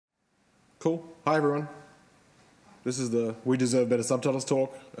Cool. Hi, everyone. This is the We Deserve Better Subtitles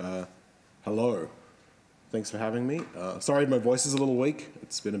talk. Hello. Thanks for having me. Sorry my voice is a little weak.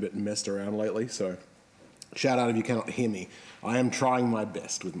 It's been a bit messed around lately, so shout out if you cannot hear me. I am trying my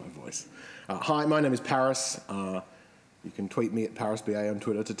best with my voice. Hi, my name is Paris. You can tweet me at ParisBA on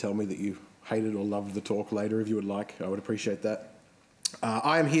Twitter to tell me that you hated or loved the talk later if you would like. I would appreciate that.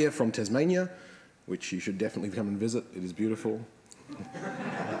 I am here from Tasmania, which you should definitely come and visit. It is beautiful.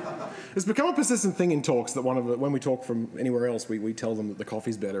 It's become a persistent thing in talks that when we talk from anywhere else, we tell them that the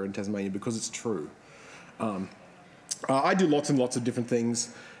coffee's better in Tasmania because it's true. I do lots and lots of different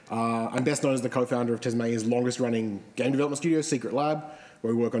things. I'm best known as the co-founder of Tasmania's longest-running game development studio, Secret Lab,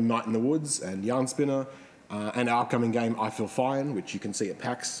 where we work on Night in the Woods and Yarn Spinner, and our upcoming game, I Feel Fine, which you can see at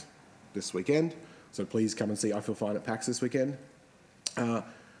PAX this weekend. So please come and see I Feel Fine at PAX this weekend.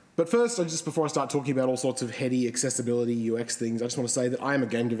 But first, just before I start talking about all sorts of heady accessibility, UX things, I just want to say that I am a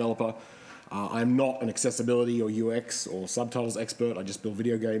game developer. I'm not an accessibility or UX or subtitles expert. I just build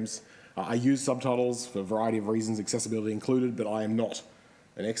video games. I use subtitles for a variety of reasons, accessibility included, but I am not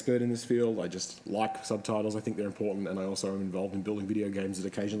an expert in this field. I just like subtitles. I think they're important, and I also am involved in building video games that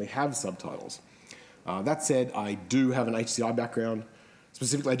occasionally have subtitles. That said, I do have an HCI background.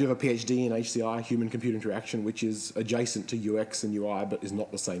 Specifically, I do have a PhD in HCI, human-computer interaction, which is adjacent to UX and UI, but is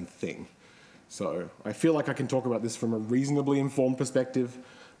not the same thing. So I feel like I can talk about this from a reasonably informed perspective,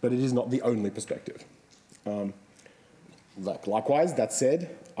 but it is not the only perspective. Likewise, that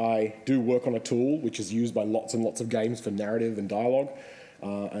said, I do work on a tool which is used by lots and lots of games for narrative and dialogue,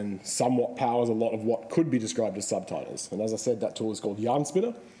 and somewhat powers a lot of what could be described as subtitles. And as I said, that tool is called Yarn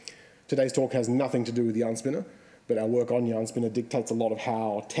Spinner. Today's talk has nothing to do with Yarn Spinner, but our work on Yarn Spinner dictates a lot of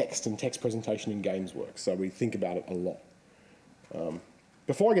how text and text presentation in games work, so we think about it a lot.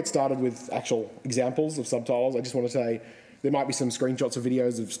 Before I get started with actual examples of subtitles, I just want to say there might be some screenshots of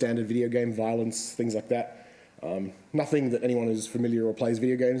videos of standard video game violence, things like that. Nothing that anyone who's familiar or plays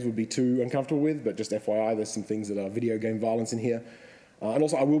video games would be too uncomfortable with, but just FYI, there's some things that are video game violence in here. And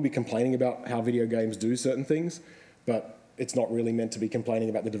also, I will be complaining about how video games do certain things, but it's not really meant to be complaining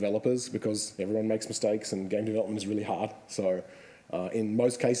about the developers because everyone makes mistakes and game development is really hard. So in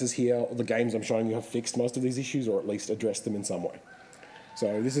most cases here, the games I'm showing you have fixed most of these issues or at least addressed them in some way.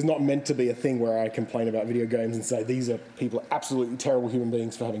 So this is not meant to be a thing where I complain about video games and say these are people absolutely terrible human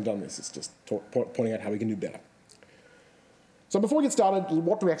beings for having done this. It's just pointing out how we can do better. So before we get started,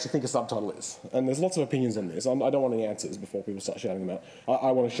 what do we actually think a subtitle is? And there's lots of opinions on this. I don't want any answers before people start shouting them out.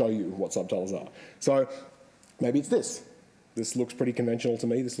 I want to show you what subtitles are. So maybe it's this. This looks pretty conventional to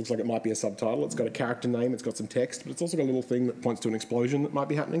me. This looks like it might be a subtitle. It's got a character name, it's got some text, but it's also got a little thing that points to an explosion that might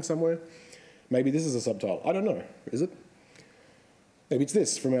be happening somewhere. Maybe this is a subtitle. I don't know. Is it? Maybe it's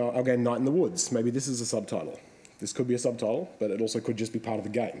this from our game Night in the Woods. Maybe this is a subtitle. This could be a subtitle, but it also could just be part of the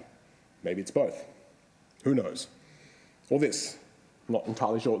game. Maybe it's both. Who knows? Or this. I'm not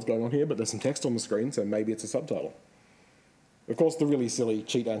entirely sure what's going on here, but there's some text on the screen, so maybe it's a subtitle. Of course, the really silly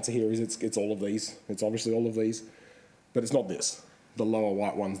cheat answer here is it's all of these. It's obviously all of these. But it's not this, the lower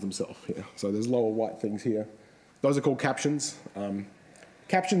white ones themselves here. So there's lower white things here. Those are called captions.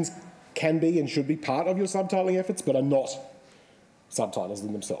 Captions can be and should be part of your subtitling efforts, but are not subtitles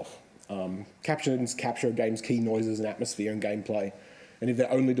in themselves. Captions capture a game's key noises and atmosphere and gameplay. And if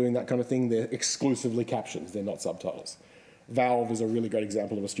they're only doing that kind of thing, they're exclusively captions. They're not subtitles. Valve is a really great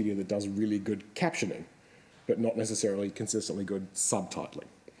example of a studio that does really good captioning, but not necessarily consistently good subtitling.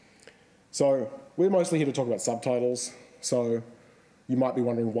 So we're mostly here to talk about subtitles. So you might be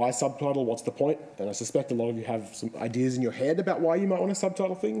wondering why subtitle, what's the point? And I suspect a lot of you have some ideas in your head about why you might want to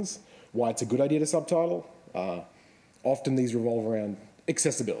subtitle things, why it's a good idea to subtitle. Often these revolve around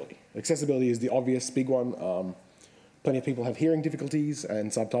accessibility. Accessibility is the obvious big one. Plenty of people have hearing difficulties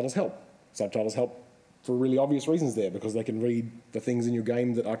and subtitles help. Subtitles help for really obvious reasons there because they can read the things in your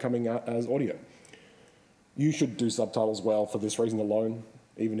game that are coming out as audio. You should do subtitles well for this reason alone.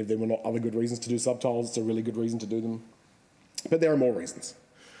 Even if there were not other good reasons to do subtitles, it's a really good reason to do them. But there are more reasons.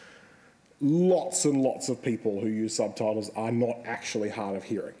 Lots and lots of people who use subtitles are not actually hard of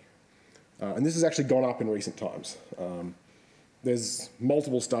hearing. And this has actually gone up in recent times. There's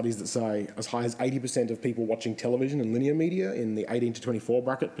multiple studies that say as high as 80% of people watching television and linear media in the 18 to 24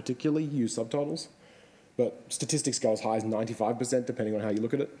 bracket particularly use subtitles. But statistics go as high as 95% depending on how you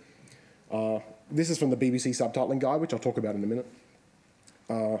look at it. This is from the BBC subtitling guide, which I'll talk about in a minute.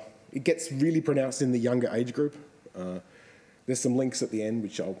 It gets really pronounced in the younger age group. There's some links at the end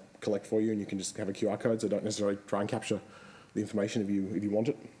which I'll collect for you and you can just have a QR code, so don't necessarily try and capture the information if you want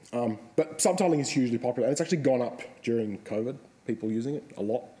it. But subtitling is hugely popular and it's actually gone up during COVID, people using it a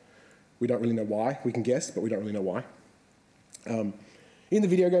lot. We don't really know why. We can guess, but we don't really know why. In the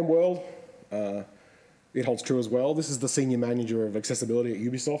video game world, It holds true as well. This is the senior manager of accessibility at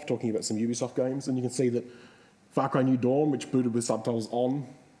Ubisoft talking about some Ubisoft games, and you can see that Far Cry New Dawn, which booted with subtitles on,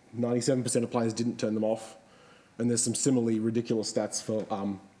 97% of players didn't turn them off. And there's some similarly ridiculous stats for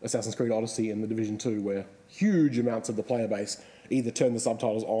Assassin's Creed Odyssey and The Division 2, where huge amounts of the player base either turned the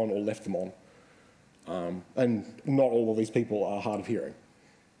subtitles on or left them on. And not all of these people are hard of hearing.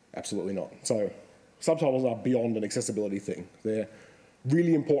 Absolutely not. So subtitles are beyond an accessibility thing. They're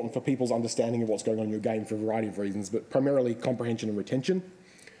really important for people's understanding of what's going on in your game for a variety of reasons, but primarily comprehension and retention.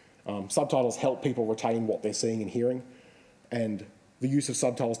 Subtitles help people retain what they're seeing and hearing, and the use of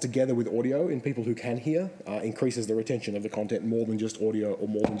subtitles together with audio in people who can hear increases the retention of the content more than just audio or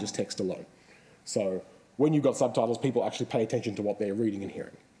more than just text alone. So when you've got subtitles, people actually pay attention to what they're reading and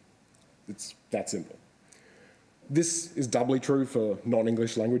hearing. It's that simple. This is doubly true for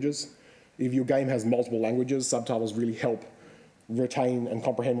non-English languages. If your game has multiple languages, subtitles really help retain and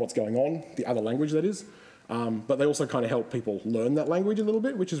comprehend what's going on, the other language that is. But they also kind of help people learn that language a little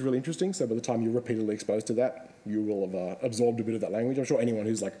bit, which is really interesting. So by the time you're repeatedly exposed to that, you will have absorbed a bit of that language. I'm sure anyone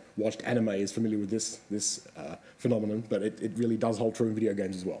who's like watched anime is familiar with this phenomenon, but it really does hold true in video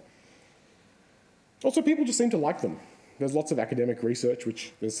games as well. Also, people just seem to like them. There's lots of academic research,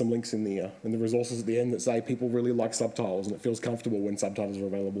 which there's some links in the resources at the end that say people really like subtitles, and it feels comfortable when subtitles are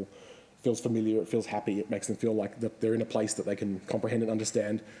available. It feels familiar, it feels happy, it makes them feel like that they're in a place that they can comprehend and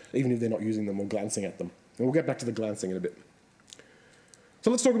understand, even if they're not using them or glancing at them. And we'll get back to the glancing in a bit. So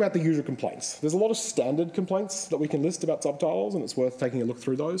let's talk about the usual complaints. There's a lot of standard complaints that we can list about subtitles, and it's worth taking a look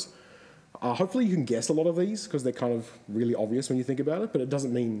through those. Hopefully you can guess a lot of these, because they're kind of really obvious when you think about it, but it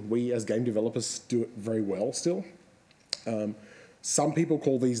doesn't mean we as game developers do it very well still. Some people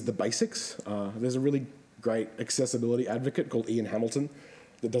call these the basics. There's a really great accessibility advocate called Ian Hamilton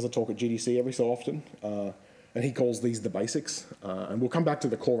that does a talk at GDC every so often, and he calls these the basics. And we'll come back to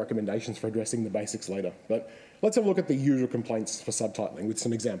the core recommendations for addressing the basics later. But let's have a look at the usual complaints for subtitling with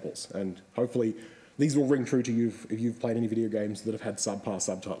some examples, and hopefully these will ring true to you if you've played any video games that have had subpar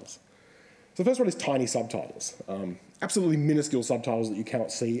subtitles. So the first one is tiny subtitles. Absolutely minuscule subtitles that you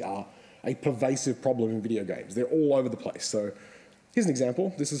cannot see are a pervasive problem in video games. They're all over the place. So here's an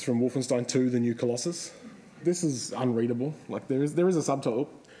example. This is from Wolfenstein 2, The New Colossus. This is unreadable. Like there is a subtitle.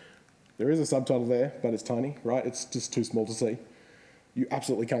 There is a subtitle there, but it's tiny, right? It's just too small to see. You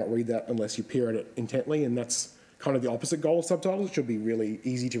absolutely cannot read that unless you peer at it intently, and that's kind of the opposite goal of subtitles. It should be really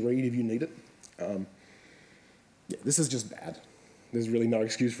easy to read if you need it. Yeah, this is just bad. There's really no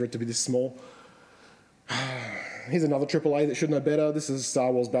excuse for it to be this small. Here's another AAA that should know better. This is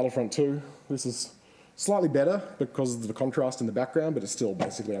Star Wars Battlefront 2. This is slightly better because of the contrast in the background, but it's still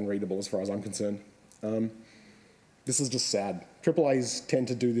basically unreadable as far as I'm concerned. This is just sad. AAAs tend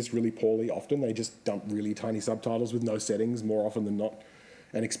to do this really poorly often. They just dump really tiny subtitles with no settings more often than not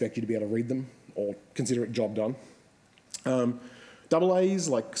and expect you to be able to read them or consider it job done. AAs,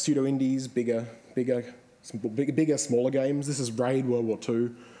 like pseudo-indies, bigger, smaller games. This is Raid World War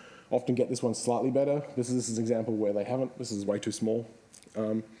II. Often get this one slightly better. This is an example where they haven't. This is way too small.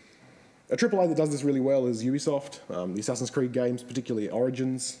 A AAA that does this really well is Ubisoft. The Assassin's Creed games, particularly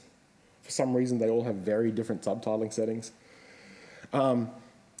Origins. For some reason, they all have very different subtitling settings.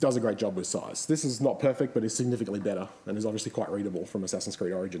 Does a great job with size. This is not perfect, but is significantly better and is obviously quite readable from Assassin's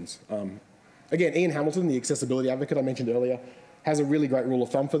Creed Origins. Again, Ian Hamilton, the accessibility advocate I mentioned earlier, has a really great rule of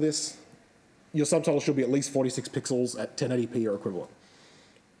thumb for this. Your subtitles should be at least 46 pixels at 1080p or equivalent.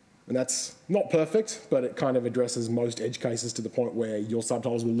 And that's not perfect, but it kind of addresses most edge cases to the point where your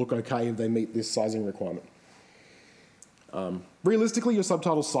subtitles will look okay if they meet this sizing requirement. Realistically, your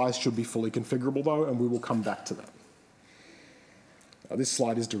subtitle size should be fully configurable though, and we will come back to that. This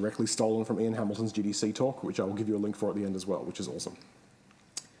slide is directly stolen from Ian Hamilton's GDC talk, which I will give you a link for at the end as well, which is awesome.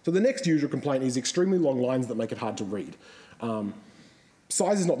 So the next usual complaint is extremely long lines that make it hard to read.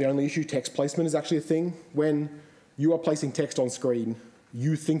 Size is not the only issue. Text placement is actually a thing. When you are placing text on screen,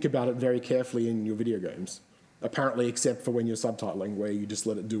 you think about it very carefully in your video games, apparently except for when you're subtitling, where you just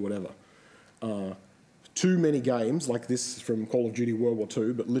let it do whatever. Too many games, like this from Call of Duty World War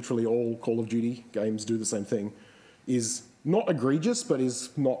II, but literally all Call of Duty games do the same thing, is not egregious, but is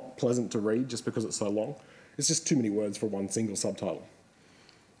not pleasant to read just because it's so long. It's just too many words for one single subtitle.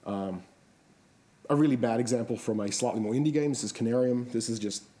 A really bad example from a slightly more indie game, this is Canarium. This is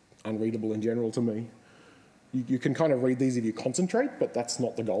just unreadable in general to me. You can kind of read these if you concentrate, but that's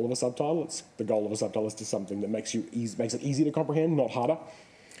not the goal of a subtitle. The goal of a subtitle is to something that makes it easy to comprehend, not harder.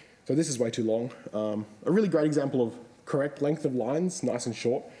 So this is way too long. A really great example of correct length of lines, nice and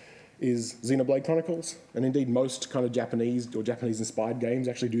short, is Xenoblade Chronicles. And indeed, most kind of Japanese or Japanese-inspired games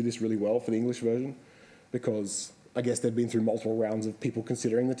actually do this really well for the English version, because I guess they've been through multiple rounds of people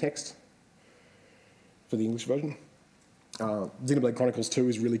considering the text. for the English version. Xenoblade Chronicles 2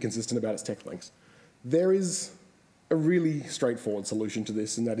 is really consistent about its text lengths. There is a really straightforward solution to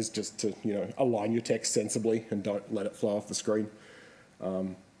this, and that is just to, align your text sensibly and don't let it fly off the screen.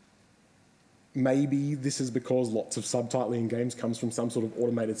 Maybe this is because lots of subtitling in games comes from some sort of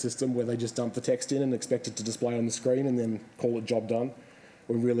automated system where they just dump the text in and expect it to display on the screen and then call it job done.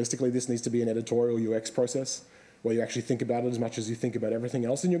 When realistically, this needs to be an editorial UX process where you actually think about it as much as you think about everything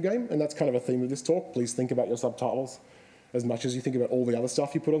else in your game, and that's kind of a theme of this talk. Please think about your subtitles as much as you think about all the other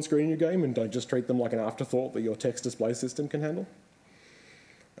stuff you put on screen in your game, and don't just treat them like an afterthought that your text display system can handle.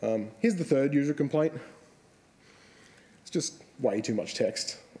 Here's the third user complaint. It's just way too much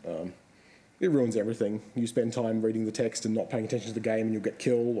text. It ruins everything. You spend time reading the text and not paying attention to the game, and you'll get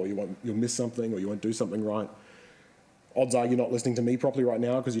killed, or you'll miss something, or you won't do something right. Odds are you're not listening to me properly right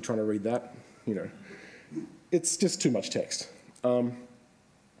now because you're trying to read that. It's just too much text.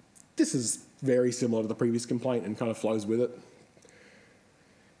 This is very similar to the previous complaint and kind of flows with it.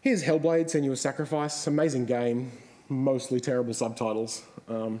 Here's Hellblade: Senua's Sacrifice. Amazing game, mostly terrible subtitles.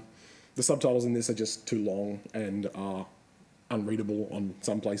 The subtitles in this are just too long and are unreadable on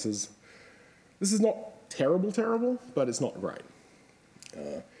some places. This is not terrible, but it's not great.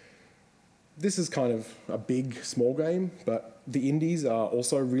 This is kind of a big, small game, but the indies are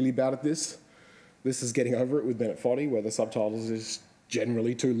also really bad at this. This is getting over it with Bennett Foddy, where the subtitles is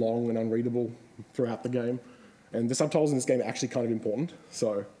generally too long and unreadable throughout the game. And the subtitles in this game are actually kind of important.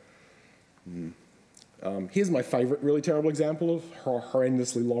 So here's my favorite really terrible example of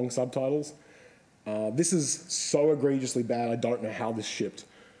horrendously long subtitles. This is so egregiously bad, I don't know how this shipped.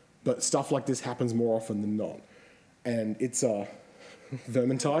 But stuff like this happens more often than not. And it's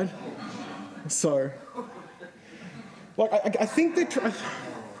Vermintide. So, like, I think they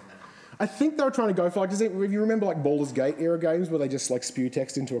were trying to go for, like, if you remember, like, Baldur's Gate era games where they just, like, spew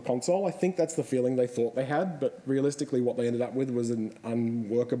text into a console, I think that's the feeling they thought they had, but realistically what they ended up with was an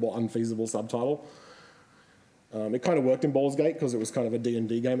unworkable, unfeasible subtitle. It kind of worked in Baldur's Gate because it was kind of a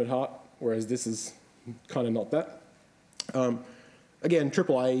D&D game at heart, whereas this is kind of not that. Again,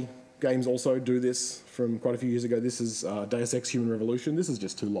 AAA games also do this from quite a few years ago. This is Deus Ex Human Revolution. This is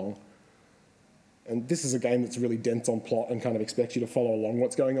just too long. And this is a game that's really dense on plot and kind of expects you to follow along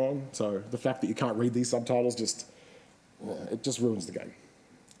what's going on. So the fact that you can't read these subtitles it just ruins the game.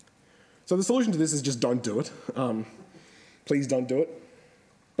 So the solution to this is just don't do it. Please don't do it.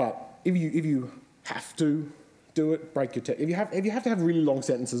 But if you have to do it, break your text. If you have to have really long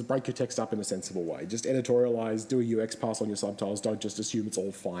sentences, break your text up in a sensible way. Just editorialize, do a UX pass on your subtitles. Don't just assume it's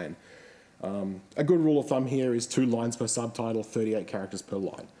all fine. A good rule of thumb here is 2 lines per subtitle, 38 characters per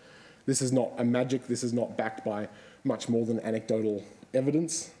line. This is not a magic. This is not backed by much more than anecdotal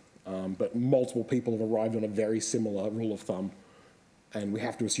evidence, but multiple people have arrived on a very similar rule of thumb, and we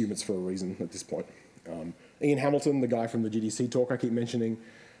have to assume it's for a reason at this point. Ian Hamilton, the guy from the GDC talk I keep mentioning,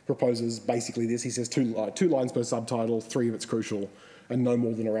 proposes basically this. He says 2 lines per subtitle, 3 of it's crucial, and no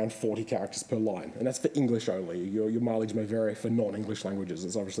more than around 40 characters per line. And that's for English only. Your mileage may vary for non-English languages.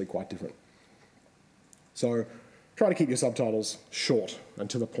 It's obviously quite different. So try to keep your subtitles short and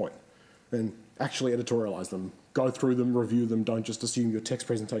to the point. And actually editorialize them. Go through them, review them. Don't just assume your text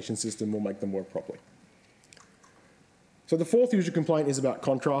presentation system will make them work properly. So the fourth user complaint is about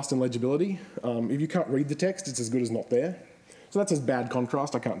contrast and legibility. If you can't read the text, it's as good as not there. So that says bad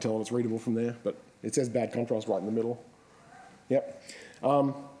contrast. I can't tell if it's readable from there, but it says bad contrast right in the middle. Yep.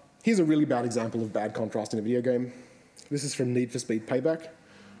 Here's a really bad example of bad contrast in a video game. This is from Need for Speed Payback.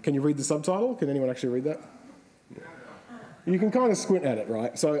 Can you read the subtitle? Can anyone actually read that? You can kind of squint at it,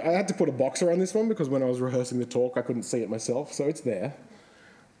 right? So I had to put a box around this one because when I was rehearsing the talk, I couldn't see it myself, so it's there.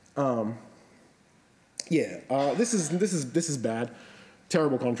 This is bad.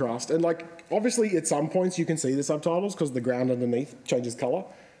 Terrible contrast. And like, obviously at some points you can see the subtitles because the ground underneath changes color,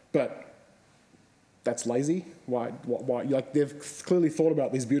 but that's lazy. Why? Like, they've clearly thought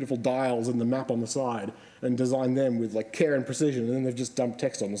about these beautiful dials and the map on the side and designed them with like care and precision, and then they've just dumped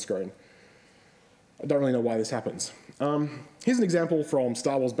text on the screen. I don't really know why this happens. Here's an example from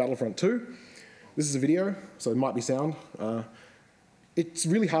Star Wars Battlefront 2. This is a video, so it might be sound. It's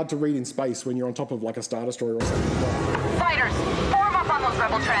really hard to read in space when you're on top of like a Star Destroyer or something. Fighters, form up on those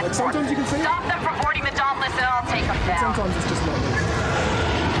rebel transports. Like, sometimes you can see Stop them from boarding the Dauntless and I'll take them down. Sometimes it's just not there.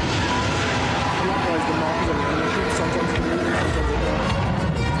 Likewise, the markers on the enemy ship, sometimes you can read them, sometimes they're not.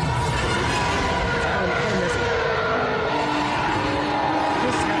 Kind of messy.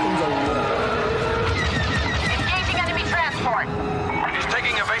 This happens a lot. Engaging enemy transport. It is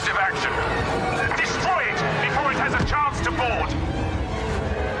taking evasive action. Destroy it before it has a chance to board.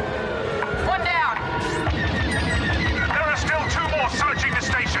 One down. There are still 2 more searching the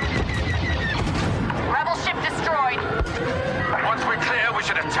station. Rebel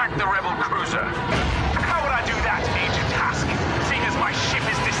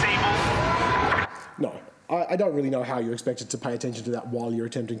don't really know how you're expected to pay attention to that while you're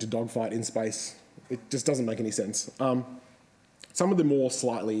attempting to dogfight in space. It just doesn't make any sense. Some of the more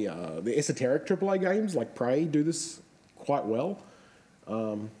slightly, the esoteric AAA games like Prey do this quite well.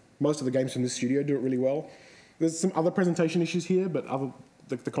 Most of the games from this studio do it really well. There's some other presentation issues here, but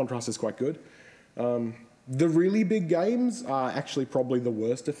the contrast is quite good. The really big games are actually probably the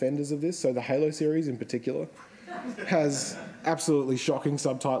worst offenders of this. So the Halo series in particular has absolutely shocking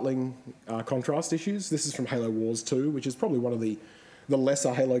subtitling contrast issues. This is from Halo Wars 2, which is probably one of the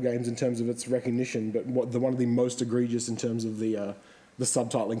lesser Halo games in terms of its recognition, but one of the most egregious in terms of the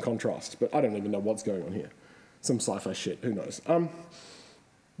subtitling contrast. But I don't even know what's going on here. Some sci-fi shit, who knows.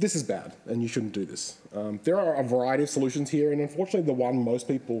 This is bad, and you shouldn't do this. There are a variety of solutions here, and unfortunately the one most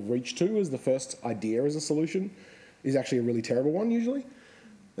people reach to as the first idea as a solution is actually a really terrible one usually,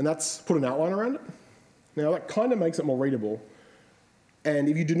 and that's put an outline around it. Now that kind of makes it more readable, and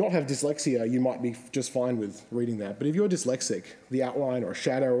if you do not have dyslexia, you might be just fine with reading that. But if you're dyslexic, the outline or a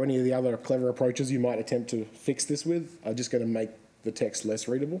shadow or any of the other clever approaches you might attempt to fix this with are just going to make the text less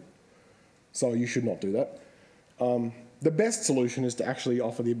readable. So you should not do that. The best solution is to actually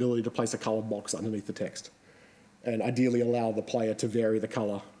offer the ability to place a coloured box underneath the text, and ideally allow the player to vary the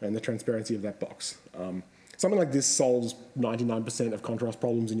colour and the transparency of that box. Something like this solves 99% of contrast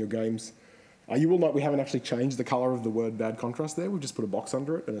problems in your games. You will note we haven't actually changed the colour of the word bad contrast there. We've just put a box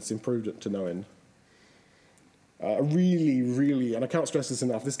under it, and it's improved it to no end. Really, and I can't stress this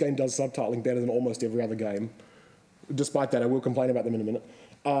enough, this game does subtitling better than almost every other game. Despite that, I will complain about them in a minute.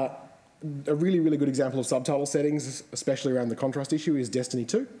 A really good example of subtitle settings, especially around the contrast issue, is Destiny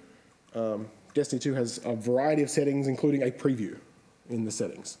 2. Destiny 2 has a variety of settings, including a preview in the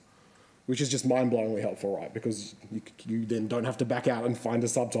settings, which is just mind-blowingly helpful, right? Because you then don't have to back out and find a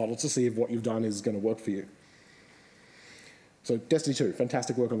subtitle to see if what you've done is going to work for you. So Destiny 2,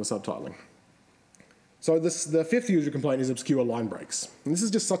 fantastic work on the subtitling. So the fifth user complaint is obscure line breaks. And this is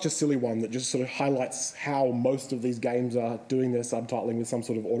just such a silly one that just sort of highlights how most of these games are doing their subtitling with some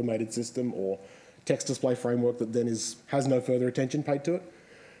sort of automated system or text display framework that then has no further attention paid to it.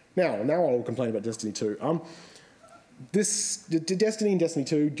 Now I'll complain about Destiny 2. Destiny and Destiny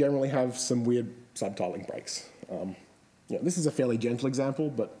 2 generally have some weird subtitling breaks. This is a fairly gentle example,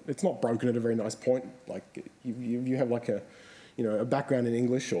 but it's not broken at a very nice point. Like you have like a background in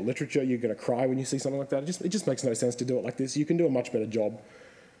English or literature, you're going to cry when you see something like that. It just makes no sense to do it like this. You can do a much better job.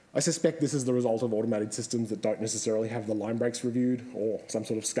 I suspect this is the result of automated systems that don't necessarily have the line breaks reviewed, or some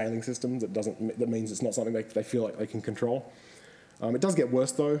sort of scaling system that means it's not something they feel like they can control. It does get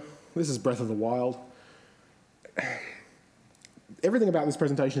worse though. This is Breath of the Wild. Everything about this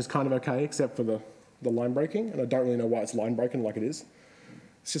presentation is kind of okay, except for the line breaking, and I don't really know why it's line breaking like it is.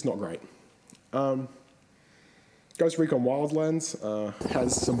 It's just not great. Ghost Recon Wildlands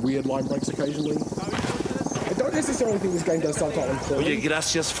has some weird line breaks occasionally. I don't necessarily think this game does subtitling poorly. Oye,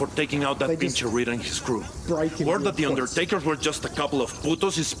 gracias for taking out that pinche Reed and his crew. Word that the Undertakers were just a couple of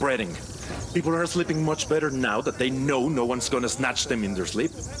putos is spreading. People are sleeping much better now that they know no one's gonna snatch them in their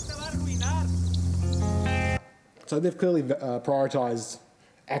sleep. So they've clearly prioritized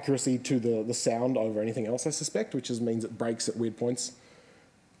accuracy to the sound over anything else, I suspect, which means it breaks at weird points,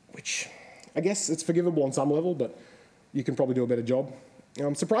 which I guess it's forgivable on some level, but you can probably do a better job.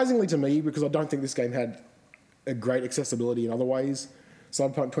 Surprisingly to me, because I don't think this game had a great accessibility in other ways,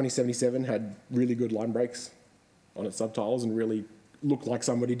 Cyberpunk 2077 had really good line breaks on its subtitles and really looked like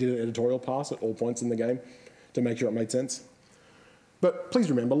somebody did an editorial pass at all points in the game to make sure it made sense. But please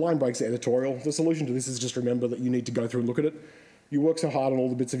remember, line breaks are editorial. The solution to this is just remember that you need to go through and look at it. You work so hard on all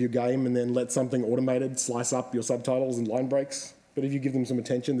the bits of your game and then let something automated slice up your subtitles and line breaks. But if you give them some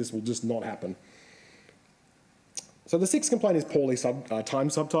attention, this will just not happen. So the sixth complaint is poorly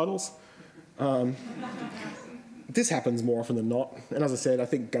timed subtitles. This happens more often than not. And as I said, I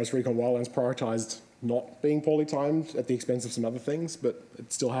think Ghost Recon Wildlands prioritised not being poorly timed at the expense of some other things, but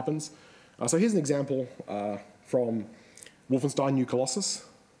it still happens. So here's an example from Wolfenstein New Colossus.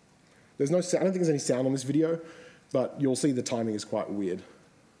 There's no sound, I don't think there's any sound on this video, but you'll see the timing is quite weird.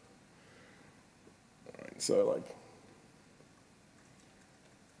 All right, so like,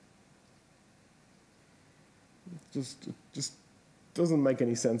 it just doesn't make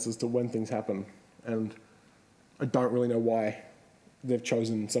any sense as to when things happen, and I don't really know why they've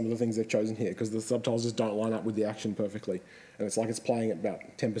chosen some of the things they've chosen here, because the subtitles just don't line up with the action perfectly, and it's like it's playing at about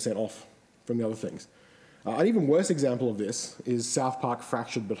 10% off from the other things. An even worse example of this is South Park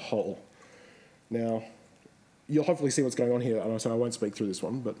Fractured But Whole. Now, you'll hopefully see what's going on here, so I won't speak through this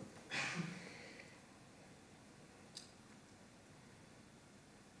one, but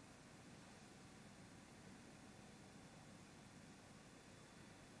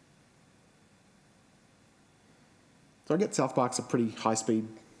So I get South Park's a pretty high-speed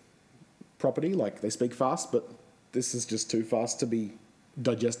property, like they speak fast, but this is just too fast to be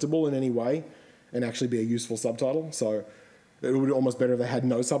digestible in any way and actually be a useful subtitle. So it would be almost better if they had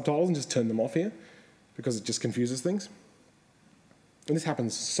no subtitles and just turned them off here, because it just confuses things. And this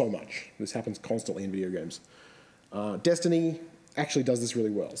happens so much. This happens constantly in video games. Destiny actually does this really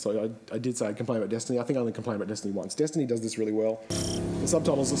well. So I did say I'd complain about Destiny. I think I only complained about Destiny once. Destiny does this really well. The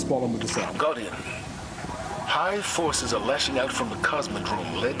subtitles are spot on with the sound. Guardian, high forces are lashing out from the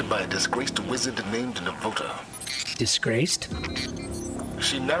Cosmodrome, led by a disgraced wizard named Navota. Disgraced?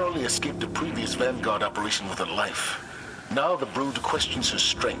 She narrowly escaped a previous Vanguard operation with her life. Now the Brood questions her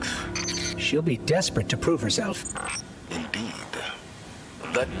strength. She'll be desperate to prove herself. Indeed.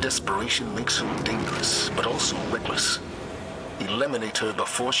 That desperation makes her dangerous, but also reckless. Eliminate her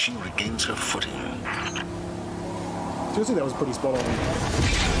before she regains her footing. Seriously, that was pretty spot on.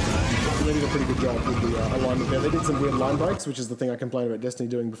 They did a pretty good job with the alignment there. They did some weird line breaks, which is the thing I complained about Destiny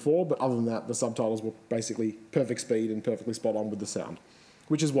doing before, but other than that, the subtitles were basically perfect speed and perfectly spot on with the sound,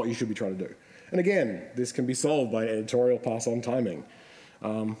 which is what you should be trying to do. And again, this can be solved by editorial pass-on timing.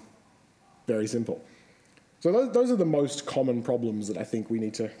 Very simple. So those are the most common problems that I think we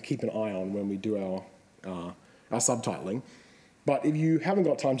need to keep an eye on when we do our subtitling. But if you haven't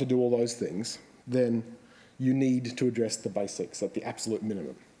got time to do all those things, then you need to address the basics at the absolute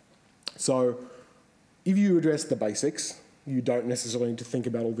minimum. So if you address the basics, you don't necessarily need to think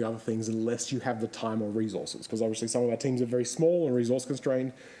about all the other things unless you have the time or resources, because obviously some of our teams are very small and resource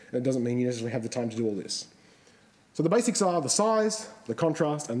constrained, and it doesn't mean you necessarily have the time to do all this. So the basics are the size, the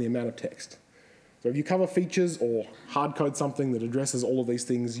contrast, and the amount of text. So if you cover features or hard code something that addresses all of these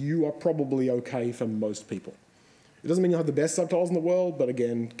things, you are probably okay for most people. It doesn't mean you'll have the best subtitles in the world, but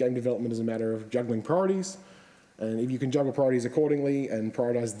again, game development is a matter of juggling priorities. And if you can juggle priorities accordingly and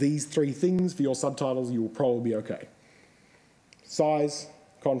prioritize these three things for your subtitles, you will probably be okay. Size,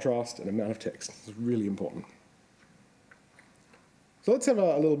 contrast, and amount of text. It's really important. So let's have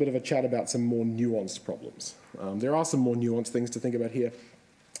a little bit of a chat about some more nuanced problems. There are some more nuanced things to think about here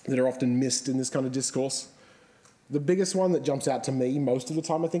that are often missed in this kind of discourse. The biggest one that jumps out to me most of the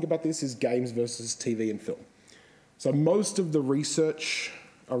time I think about this is games versus TV and film. So most of the research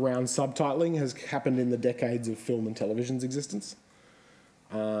around subtitling has happened in the decades of film and television's existence.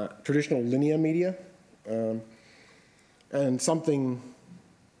 Traditional linear media, and something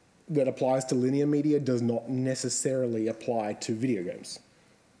that applies to linear media does not necessarily apply to video games.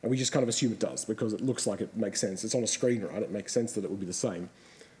 And we just kind of assume it does because it looks like it makes sense. It's on a screen, right? It makes sense that it would be the same.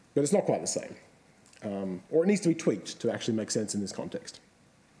 But it's not quite the same. Or it needs to be tweaked to actually make sense in this context.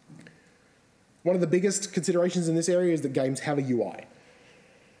 One of the biggest considerations in this area is that games have a UI.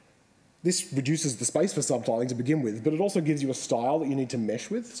 This reduces the space for subtitling to begin with, but it also gives you a style that you need to mesh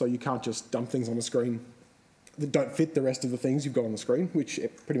with, so you can't just dump things on the screen that don't fit the rest of the things you've got on the screen, which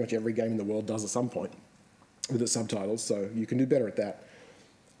pretty much every game in the world does at some point with its subtitles, so you can do better at that.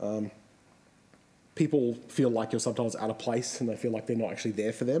 People feel like your subtitles are out of place and they feel like they're not actually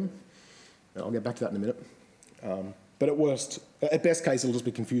there for them. And I'll get back to that in a minute. But at best case, it'll just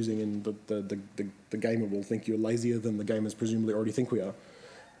be confusing and the gamer will think you're lazier than the gamers presumably already think we are.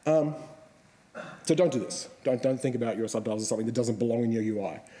 So don't do this. Don't think about your subtitles as something that doesn't belong in your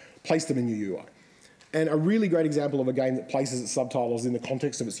UI. Place them in your UI. And a really great example of a game that places its subtitles in the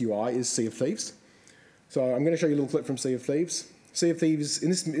context of its UI is Sea of Thieves. So I'm going to show you a little clip from Sea of Thieves. Sea of Thieves, in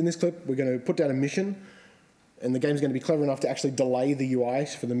this clip, we're going to put down a mission, and the game's going to be clever enough to actually delay the UI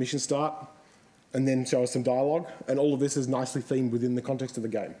for the mission start, and then show us some dialogue, and all of this is nicely themed within the context of the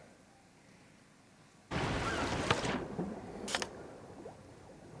game.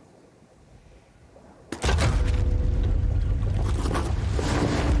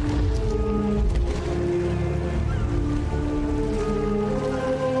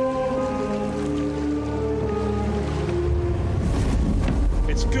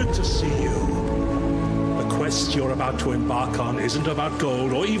 To embark on isn't about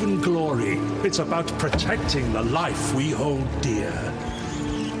gold or even glory. It's about protecting the life we hold dear.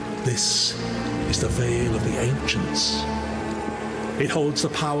 This is the Veil of the Ancients. It holds the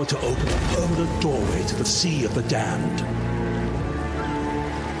power to open a permanent doorway to the Sea of the Damned.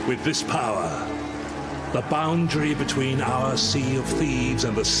 With this power, the boundary between our Sea of Thieves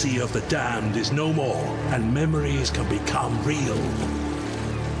and the Sea of the Damned is no more, and memories can become real.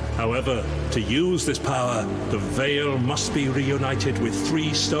 However, to use this power, the Veil must be reunited with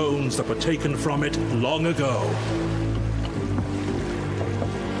 3 stones that were taken from it long ago.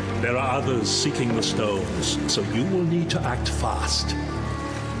 There are others seeking the stones, so you will need to act fast.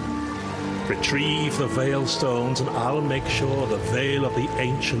 Retrieve the Veil stones and I'll make sure the Veil of the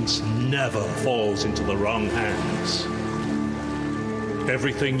Ancients never falls into the wrong hands.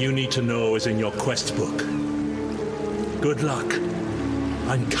 Everything you need to know is in your quest book. Good luck.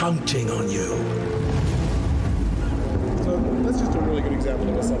 I'm counting on you. So that's just a really good example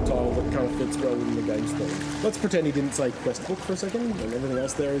of a subtitle that kind of fits well within the game's theme. Let's pretend he didn't say quest book for a second, and everything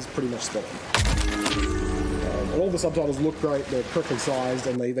else there is pretty much spot on. And all the subtitles look great, they're correctly sized,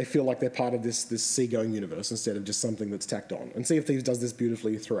 and they feel like they're part of this seagoing universe instead of just something that's tacked on. And Sea of Thieves does this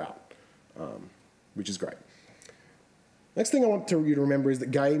beautifully throughout, which is great. Next thing I want you to remember is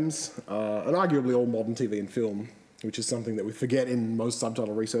that games, and arguably all modern TV and film, which is something that we forget in most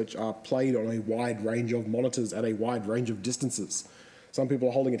subtitle research, are played on a wide range of monitors at a wide range of distances. Some people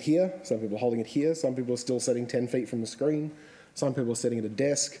are holding it here, some people are holding it here, some people are still sitting 10 feet from the screen, some people are sitting at a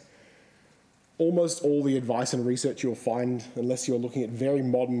desk. Almost all the advice and research you'll find, unless you're looking at very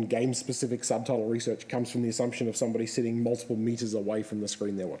modern game-specific subtitle research, comes from the assumption of somebody sitting multiple meters away from the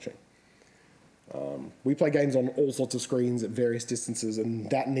screen they're watching. We play games on all sorts of screens at various distances, and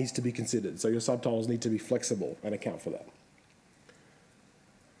that needs to be considered. So your subtitles need to be flexible and account for that.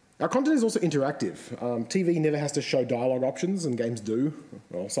 Our content is also interactive. TV never has to show dialogue options, and games do.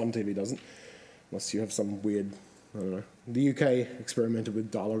 Well, some TV doesn't, unless you have some weird, I don't know. The UK experimented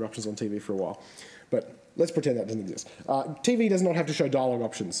with dialogue options on TV for a while, but let's pretend that doesn't exist. TV does not have to show dialogue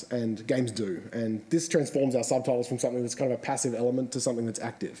options, and games do. And this transforms our subtitles from something that's kind of a passive element to something that's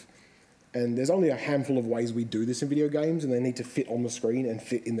active. And there's only a handful of ways we do this in video games, and they need to fit on the screen and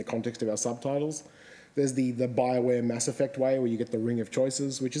fit in the context of our subtitles. There's the BioWare Mass Effect way, where you get the ring of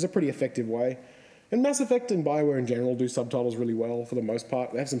choices, which is a pretty effective way. And Mass Effect and BioWare in general do subtitles really well for the most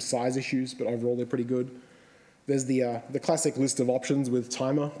part. They have some size issues, but overall they're pretty good. There's the classic list of options with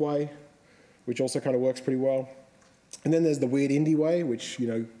timer way, which also kind of works pretty well. And then there's the weird indie way, which, you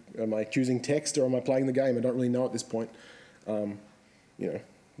know, am I choosing text or am I playing the game? I don't really know at this point. You know,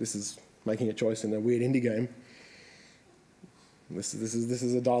 this is making a choice in a weird indie game. This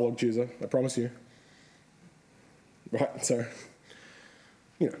is a dialogue chooser, I promise you. Right, so,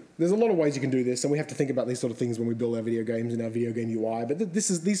 you know, there's a lot of ways you can do this, and we have to think about these sort of things when we build our video games and our video game UI, but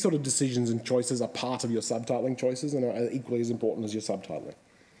these sort of decisions and choices are part of your subtitling choices and are equally as important as your subtitling.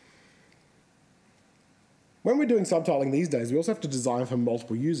 When we're doing subtitling these days, we also have to design for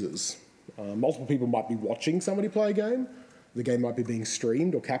multiple users. Multiple people might be watching somebody play a game, the game might be being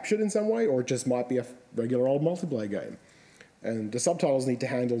streamed or captured in some way, or it just might be a regular old multiplayer game. And the subtitles need to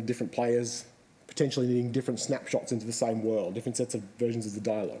handle different players, potentially needing different snapshots into the same world, different sets of versions of the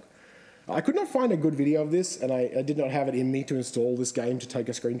dialogue. I could not find a good video of this, and I did not have it in me to install this game to take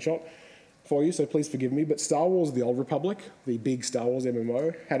a screenshot for you, so please forgive me, but Star Wars The Old Republic, the big Star Wars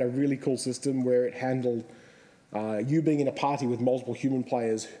MMO, had a really cool system where it handled you being in a party with multiple human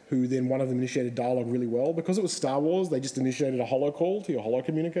players who then one of them initiated dialogue really well. Because it was Star Wars, they just initiated a holo call to your holo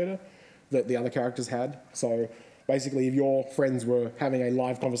communicator that the other characters had. So basically, if your friends were having a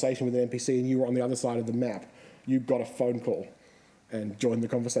live conversation with an NPC and you were on the other side of the map, you got a phone call and joined the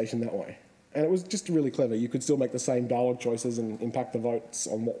conversation that way. And it was just really clever. You could still make the same dialogue choices and impact the votes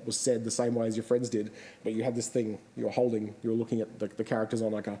on what was said the same way as your friends did, but you had this thing you were holding, you were looking at the characters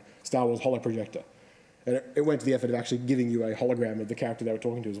on like a Star Wars holo projector. And it went to the effort of actually giving you a hologram of the character they were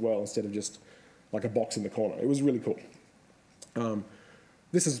talking to as well, instead of just like a box in the corner. It was really cool.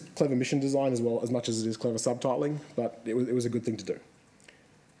 This is clever mission design as well, as much as it is clever subtitling, but it was a good thing to do.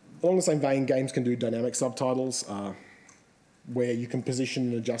 Along the same vein, games can do dynamic subtitles, where you can position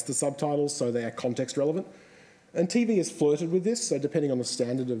and adjust the subtitles so they are context relevant. And TV has flirted with this, so depending on the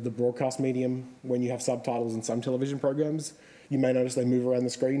standard of the broadcast medium, when you have subtitles in some television programs, you may notice they move around the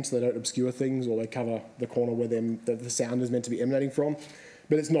screen so they don't obscure things, or they cover the corner where the sound is meant to be emanating from.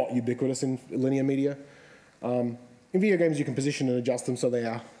 But it's not ubiquitous in linear media. In video games, you can position and adjust them so they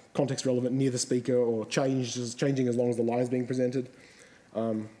are context relevant near the speaker or changing as long as the line is being presented.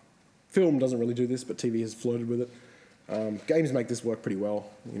 Film doesn't really do this, but TV has flirted with it. Games make this work pretty well.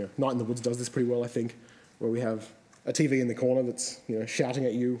 You know, Night in the Woods does this pretty well, I think, where we have a TV in the corner that's, you know, shouting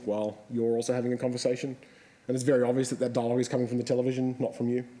at you while you're also having a conversation. And it's very obvious that that dialogue is coming from the television, not from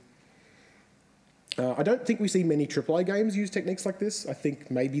you. I don't think we see many AAA games use techniques like this. I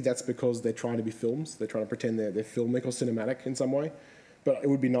think maybe that's because they're trying to be films. They're trying to pretend they're filmic or cinematic in some way. But it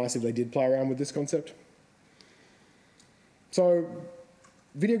would be nice if they did play around with this concept. So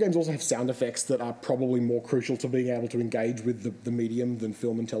video games also have sound effects that are probably more crucial to being able to engage with the medium than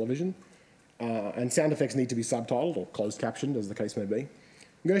film and television. And sound effects need to be subtitled or closed captioned, as the case may be.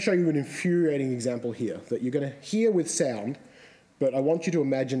 I'm going to show you an infuriating example here that you're going to hear with sound, but I want you to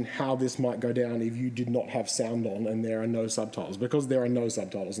imagine how this might go down if you did not have sound on and there are no subtitles, because there are no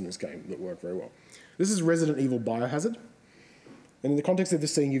subtitles in this game that work very well. This is Resident Evil Biohazard. And in the context of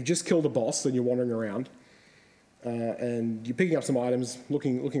this scene, you've just killed a boss and you're wandering around. and you're picking up some items,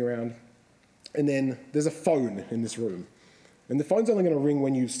 looking around, and then there's a phone in this room. And the phone's only going to ring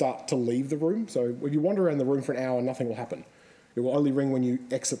when you start to leave the room. So if you wander around the room for an hour, nothing will happen. It will only ring when you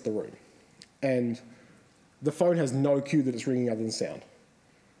exit the room. And the phone has no cue that it's ringing other than sound.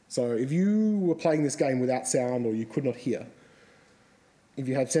 So if you were playing this game without sound or you could not hear, if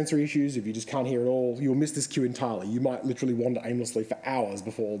you had sensory issues, if you just can't hear at all, you'll miss this cue entirely. You might literally wander aimlessly for hours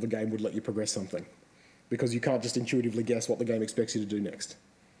before the game would let you progress something, because you can't just intuitively guess what the game expects you to do next.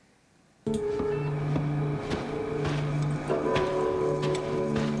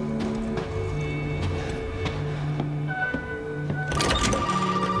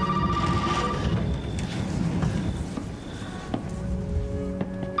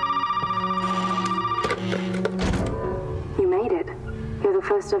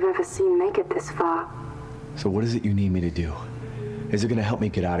 First I've ever seen make it this far. So what is it you need me to do? Is it going to help me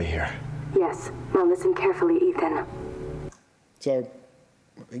get out of here? Yes. Now listen carefully, Ethan. So,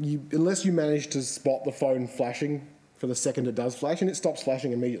 unless you manage to spot the phone flashing for the second it does flash, and it stops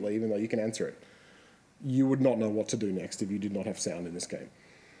flashing immediately even though you can answer it, you would not know what to do next if you did not have sound in this game.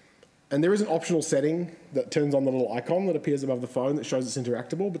 And there is an optional setting that turns on the little icon that appears above the phone that shows it's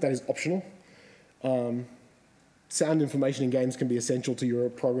interactable, but that is optional. Sound information in games can be essential to your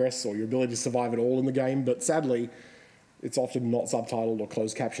progress or your ability to survive at all in the game, but sadly, it's often not subtitled or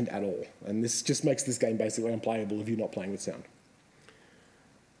closed captioned at all. And this just makes this game basically unplayable if you're not playing with sound.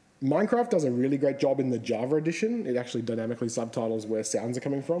 Minecraft does a really great job in the Java edition. It actually dynamically subtitles where sounds are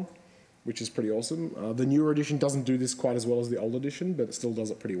coming from, which is pretty awesome. The newer edition doesn't do this quite as well as the old edition, but it still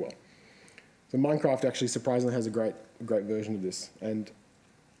does it pretty well. So Minecraft actually surprisingly has a great version of this. And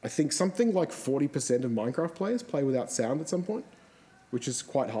I think something like 40% of Minecraft players play without sound at some point, which is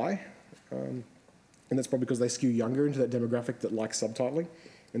quite high. And that's probably because they skew younger into that demographic that likes subtitling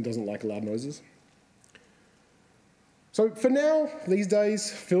and doesn't like loud noises. So for now, these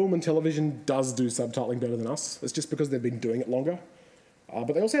days, film and television does do subtitling better than us. It's just because they've been doing it longer.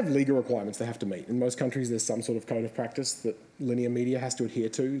 But they also have legal requirements they have to meet. In most countries, there's some sort of code of practice that linear media has to adhere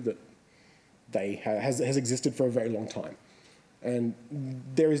to that has existed for a very long time. And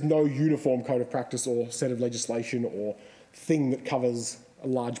there is no uniform code of practice or set of legislation or thing that covers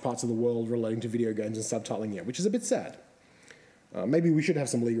large parts of the world relating to video games and subtitling yet, which is a bit sad. Maybe we should have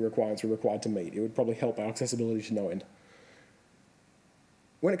some legal requirements we're required to meet. It would probably help our accessibility to no end.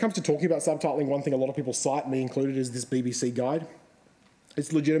 When it comes to talking about subtitling, one thing a lot of people cite, me included, is this BBC guide.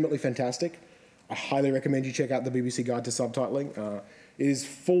 It's legitimately fantastic. I highly recommend you check out the BBC guide to subtitling. It is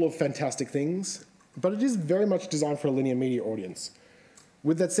full of fantastic things, but it is very much designed for a linear media audience.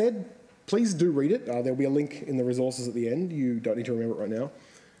 With that said, please do read it. There'll be a link in the resources at the end. You don't need to remember it right now.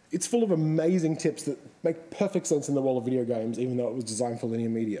 It's full of amazing tips that make perfect sense in the world of video games, even though it was designed for linear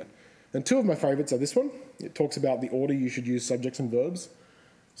media. And two of my favourites are this one. It talks about the order you should use subjects and verbs.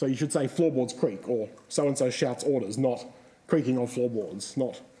 So you should say floorboards creak, or so-and-so shouts orders, not creaking on floorboards,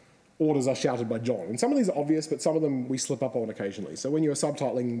 not orders are shouted by John. And some of these are obvious, but some of them we slip up on occasionally. So when you're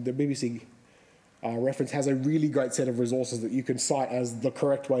subtitling, the BBC reference has a really great set of resources that you can cite as the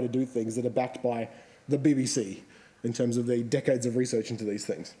correct way to do things that are backed by the BBC in terms of the decades of research into these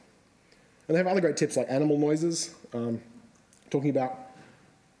things. And they have other great tips like animal noises, talking about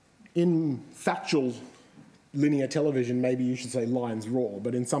in factual linear television, maybe you should say lines roar,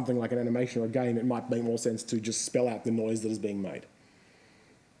 but in something like an animation or a game, it might make more sense to just spell out the noise that is being made.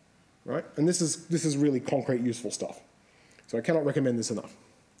 Right? And this is really concrete, useful stuff. So I cannot recommend this enough.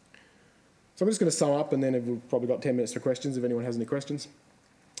 So I'm just going to sum up, and then we've probably got 10 minutes for questions if anyone has any questions.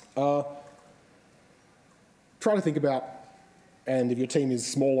 Try to think about, and if your team is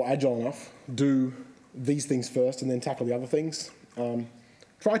small or agile enough, do these things first and then tackle the other things.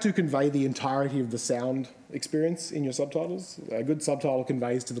 Try to convey the entirety of the sound experience in your subtitles. A good subtitle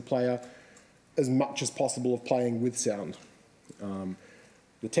conveys to the player as much as possible of playing with sound.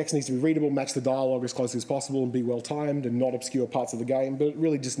 The text needs to be readable, match the dialogue as closely as possible, and be well timed and not obscure parts of the game, but it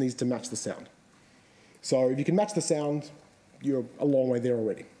really just needs to match the sound. So if you can match the sound, you're a long way there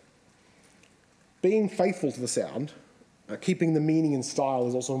already. Being faithful to the sound, keeping the meaning and style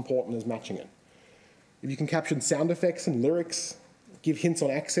is also important as matching it. If you can caption sound effects and lyrics, give hints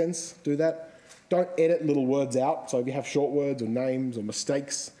on accents, do that. Don't edit little words out, so if you have short words or names or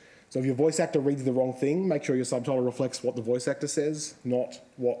mistakes, so if your voice actor reads the wrong thing, make sure your subtitle reflects what the voice actor says, not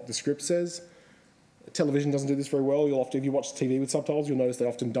what the script says. Television doesn't do this very well. If you watch TV with subtitles, you'll notice they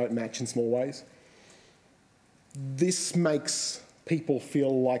often don't match in small ways. This makes people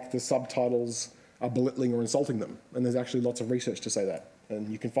feel like the subtitles are belittling or insulting them, and there's actually lots of research to say that, and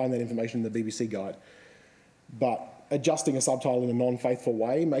you can find that information in the BBC guide. But adjusting a subtitle in a non-faithful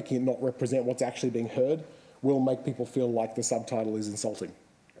way, making it not represent what's actually being heard, will make people feel like the subtitle is insulting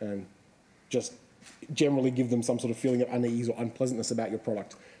and just generally give them some sort of feeling of unease or unpleasantness about your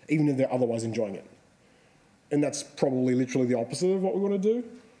product, even if they're otherwise enjoying it. And that's probably literally the opposite of what we want to do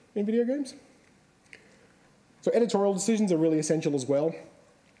in video games. So editorial decisions are really essential as well.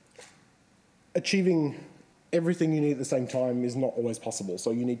 Achieving everything you need at the same time is not always possible,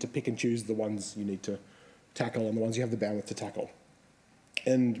 so you need to pick and choose the ones you need to tackle and the ones you have the bandwidth to tackle.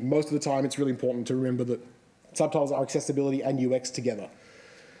 And most of the time, it's really important to remember that subtitles are accessibility and UX together.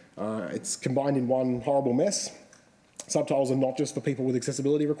 It's combined in one horrible mess. Subtitles are not just for people with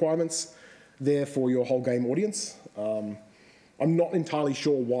accessibility requirements, they're for your whole game audience. I'm not entirely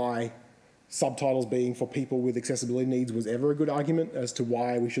sure why subtitles being for people with accessibility needs was ever a good argument as to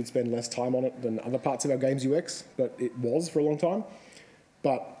why we should spend less time on it than other parts of our game's UX, but it was for a long time.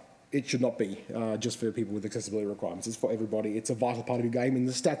 But it should not be just for people with accessibility requirements. It's for everybody. It's a vital part of your game, and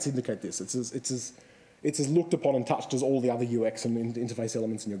the stats indicate this. It's as looked upon and touched as all the other UX and interface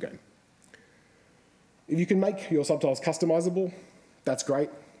elements in your game. If you can make your subtitles customizable, that's great.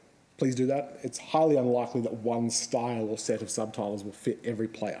 Please do that. It's highly unlikely that one style or set of subtitles will fit every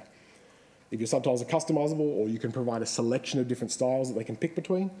player. If your subtitles are customizable, or you can provide a selection of different styles that they can pick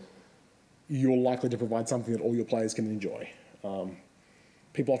between, you're likely to provide something that all your players can enjoy.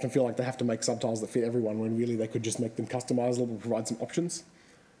 People often feel like they have to make subtitles that fit everyone, when really they could just make them customizable and provide some options.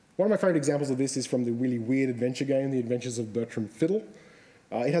 One of my favourite examples of this is from the really weird adventure game, The Adventures of Bertram Fiddle.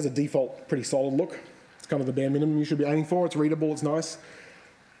 It has a default pretty solid look. It's kind of the bare minimum you should be aiming for. It's readable, it's nice.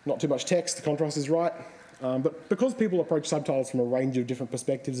 Not too much text, the contrast is right. But because people approach subtitles from a range of different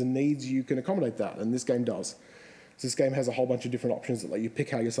perspectives and needs, you can accommodate that, and this game does. So this game has a whole bunch of different options that let you pick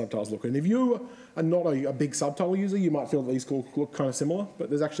how your subtitles look. And if you are not a big subtitle user, you might feel that these look kind of similar, but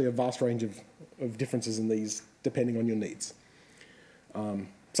there's actually a vast range of differences in these depending on your needs.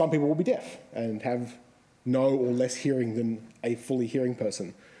 Some people will be deaf and have no or less hearing than a fully hearing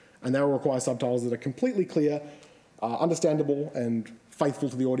person, and they will require subtitles that are completely clear, understandable, and faithful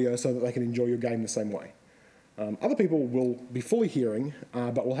to the audio so that they can enjoy your game the same way. Other people will be fully hearing,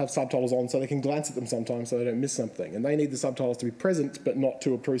 but will have subtitles on so they can glance at them sometimes so they don't miss something. And they need the subtitles to be present, but not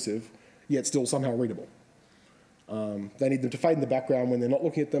too obtrusive, yet still somehow readable. They need them to fade in the background when they're not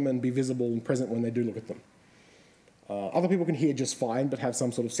looking at them and be visible and present when they do look at them. Other people can hear just fine, but have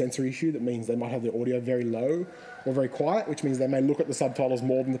some sort of sensory issue that means they might have their audio very low or very quiet, which means they may look at the subtitles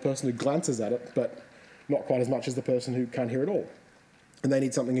more than the person who glances at it, but not quite as much as the person who can't hear at all. And they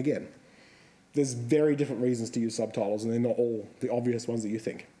need something again. There's very different reasons to use subtitles, and they're not all the obvious ones that you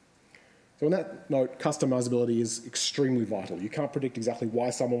think. So on that note, customizability is extremely vital. You can't predict exactly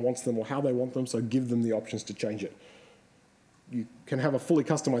why someone wants them or how they want them, so give them the options to change it. You can have a fully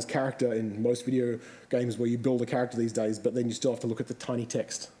customized character in most video games where you build a character these days, but then you still have to look at the tiny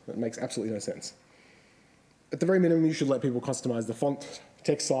text. That makes absolutely no sense. At the very minimum, you should let people customize the font,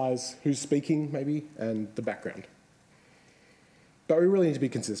 text size, who's speaking maybe, and the background. But we really need to be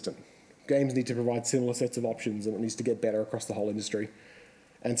consistent. Games need to provide similar sets of options, and it needs to get better across the whole industry.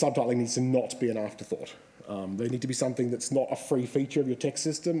 And subtitling needs to not be an afterthought. They need to be something that's not a free feature of your text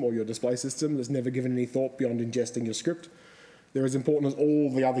system or your display system that's never given any thought beyond ingesting your script. They're as important as all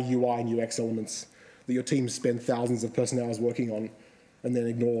the other UI and UX elements that your teams spend thousands of person hours working on and then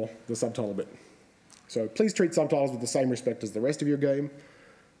ignore the subtitle bit. So please treat subtitles with the same respect as the rest of your game.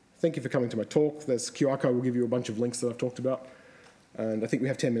 Thank you for coming to my talk. This QR code will give you a bunch of links that I've talked about. And I think we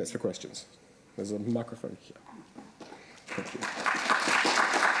have 10 minutes for questions. There's a microphone here. Thank you.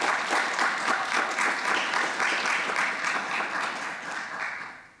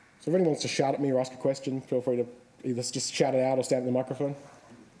 So if anyone wants to shout at me or ask a question, feel free to either just shout it out or stand at the microphone.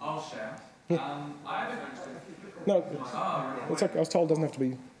 I'll shout. Yeah. I have a question. No, it's okay. I was told it doesn't have to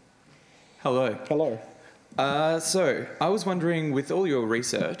be. Hello. Hello. So, I was wondering, with all your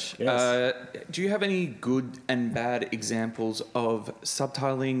research, Yes. do you have any good and bad examples of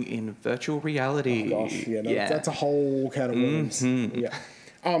subtitling in virtual reality? Oh gosh, yeah, that's a whole can of worms.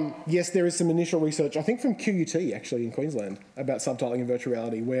 Yeah. Yes, there is some initial research, I think from QUT actually in Queensland, about subtitling in virtual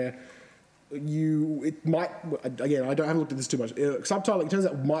reality, where it might, again, I haven't looked at this too much. Subtitling, it turns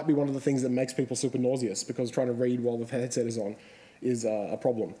out, might be one of the things that makes people super nauseous, because trying to read while the headset is on is a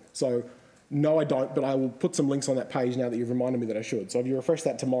problem. So, no, I don't, but I will put some links on that page now that you've reminded me that I should. So if you refresh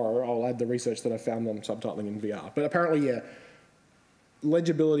that tomorrow, I'll add the research that I found on subtitling in VR. But apparently, yeah,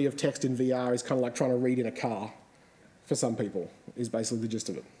 legibility of text in VR is kind of like trying to read in a car for some people, is basically the gist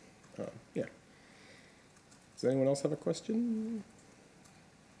of it. Yeah. Does anyone else have a question?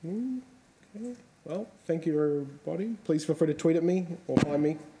 Okay. Well, thank you, everybody. Please feel free to tweet at me or find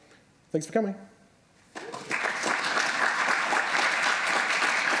me. Thanks for coming.